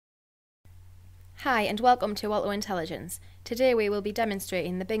Hi and welcome to Auto Intelligence. Today we will be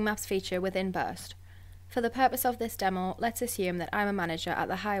demonstrating the Bing Maps feature within Birst. For the purpose of this demo, let's assume that I'm a manager at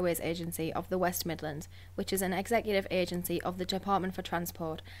the Highways Agency of the West Midlands, which is an executive agency of the Department for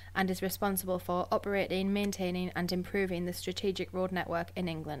Transport and is responsible for operating, maintaining and improving the strategic road network in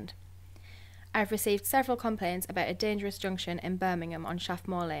England. I've received several complaints about a dangerous junction in Birmingham on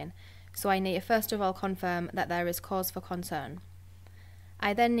Shaftmore Lane, so I need to first of all confirm that there is cause for concern.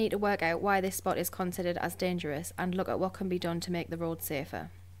 I then need to work out why this spot is considered as dangerous and look at what can be done to make the road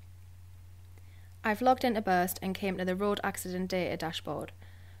safer. I've logged into Birst and came to the Road Accident Data dashboard.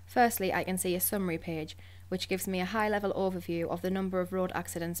 Firstly, I can see a summary page, which gives me a high-level overview of the number of road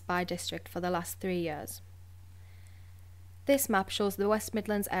accidents by district for the last 3 years. This map shows the West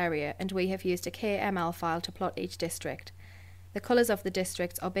Midlands area, and we have used a KML file to plot each district. The colours of the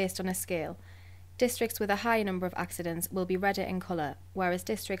districts are based on a scale. Districts with a high number of accidents will be redder in colour, whereas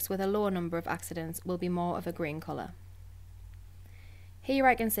districts with a lower number of accidents will be more of a green colour. Here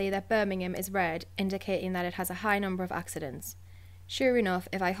I can see that Birmingham is red, indicating that it has a high number of accidents. Sure enough,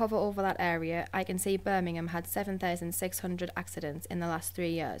 if I hover over that area, I can see Birmingham had 7,600 accidents in the last 3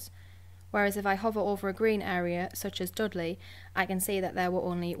 years, whereas if I hover over a green area, such as Dudley, I can see that there were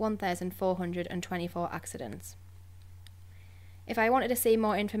only 1,424 accidents. If I wanted to see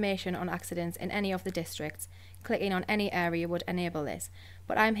more information on accidents in any of the districts, clicking on any area would enable this,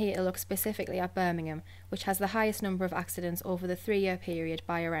 but I'm here to look specifically at Birmingham, which has the highest number of accidents over the 3-year period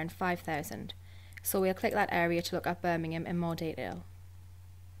by around 5,000. So we'll click that area to look at Birmingham in more detail.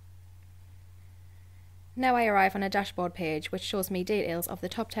 Now I arrive on a dashboard page which shows me details of the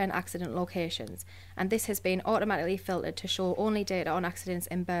top 10 accident locations, and this has been automatically filtered to show only data on accidents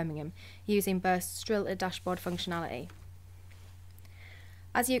in Birmingham using Birst's drill to dashboard functionality.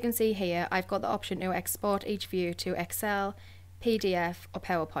 As you can see here, I've got the option to export each view to Excel, PDF or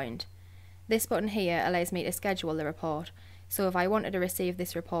PowerPoint. This button here allows me to schedule the report, so if I wanted to receive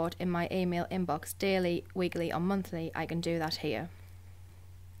this report in my email inbox daily, weekly or monthly, I can do that here.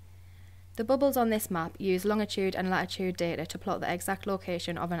 The bubbles on this map use longitude and latitude data to plot the exact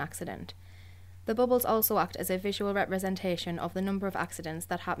location of an accident. The bubbles also act as a visual representation of the number of accidents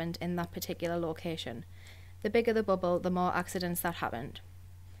that happened in that particular location. The bigger the bubble, the more accidents that happened.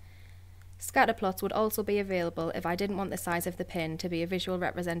 Scatter plots would also be available if I didn't want the size of the pin to be a visual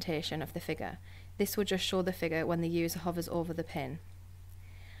representation of the figure. This would just show the figure when the user hovers over the pin.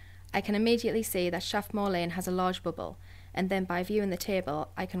 I can immediately see that Shaftmore Lane has a large bubble, and then by viewing the table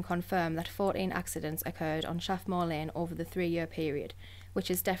I can confirm that 14 accidents occurred on Shaftmore Lane over the 3-year period, which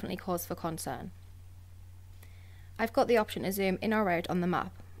is definitely cause for concern. I've got the option to zoom in or out on the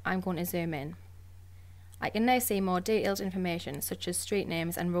map. I'm going to zoom in. I can now see more detailed information such as street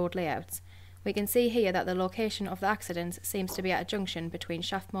names and road layouts. We can see here that the location of the accidents seems to be at a junction between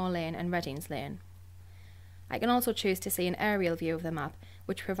Shaftmore Lane and Readings Lane. I can also choose to see an aerial view of the map,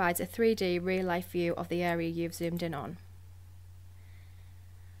 which provides a 3D real-life view of the area you've zoomed in on.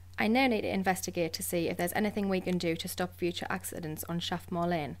 I now need to investigate to see if there's anything we can do to stop future accidents on Shaftmore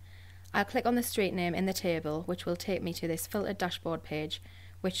Lane. I'll click on the street name in the table, which will take me to this filtered dashboard page,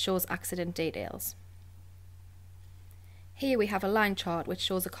 which shows accident details. Here we have a line chart which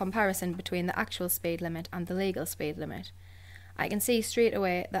shows a comparison between the actual speed limit and the legal speed limit. I can see straight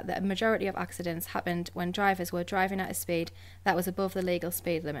away that the majority of accidents happened when drivers were driving at a speed that was above the legal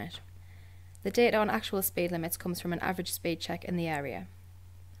speed limit. The data on actual speed limits comes from an average speed check in the area.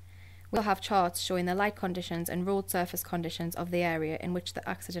 We will have charts showing the light conditions and road surface conditions of the area in which the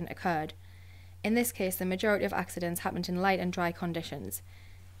accident occurred. In this case, the majority of accidents happened in light and dry conditions.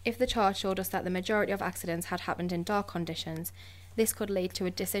 If the chart showed us that the majority of accidents had happened in dark conditions, this could lead to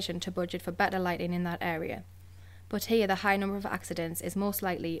a decision to budget for better lighting in that area. But here the high number of accidents is most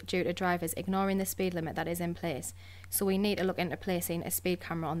likely due to drivers ignoring the speed limit that is in place, so we need to look into placing a speed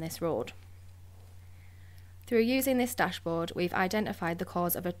camera on this road. Through using this dashboard, we've identified the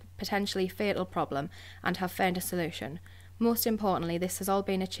cause of a potentially fatal problem and have found a solution. Most importantly, this has all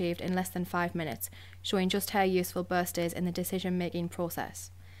been achieved in less than 5 minutes, showing just how useful Birst is in the decision-making process.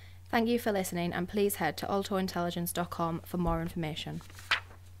 Thank you for listening, and please head to autointelligence.com for more information.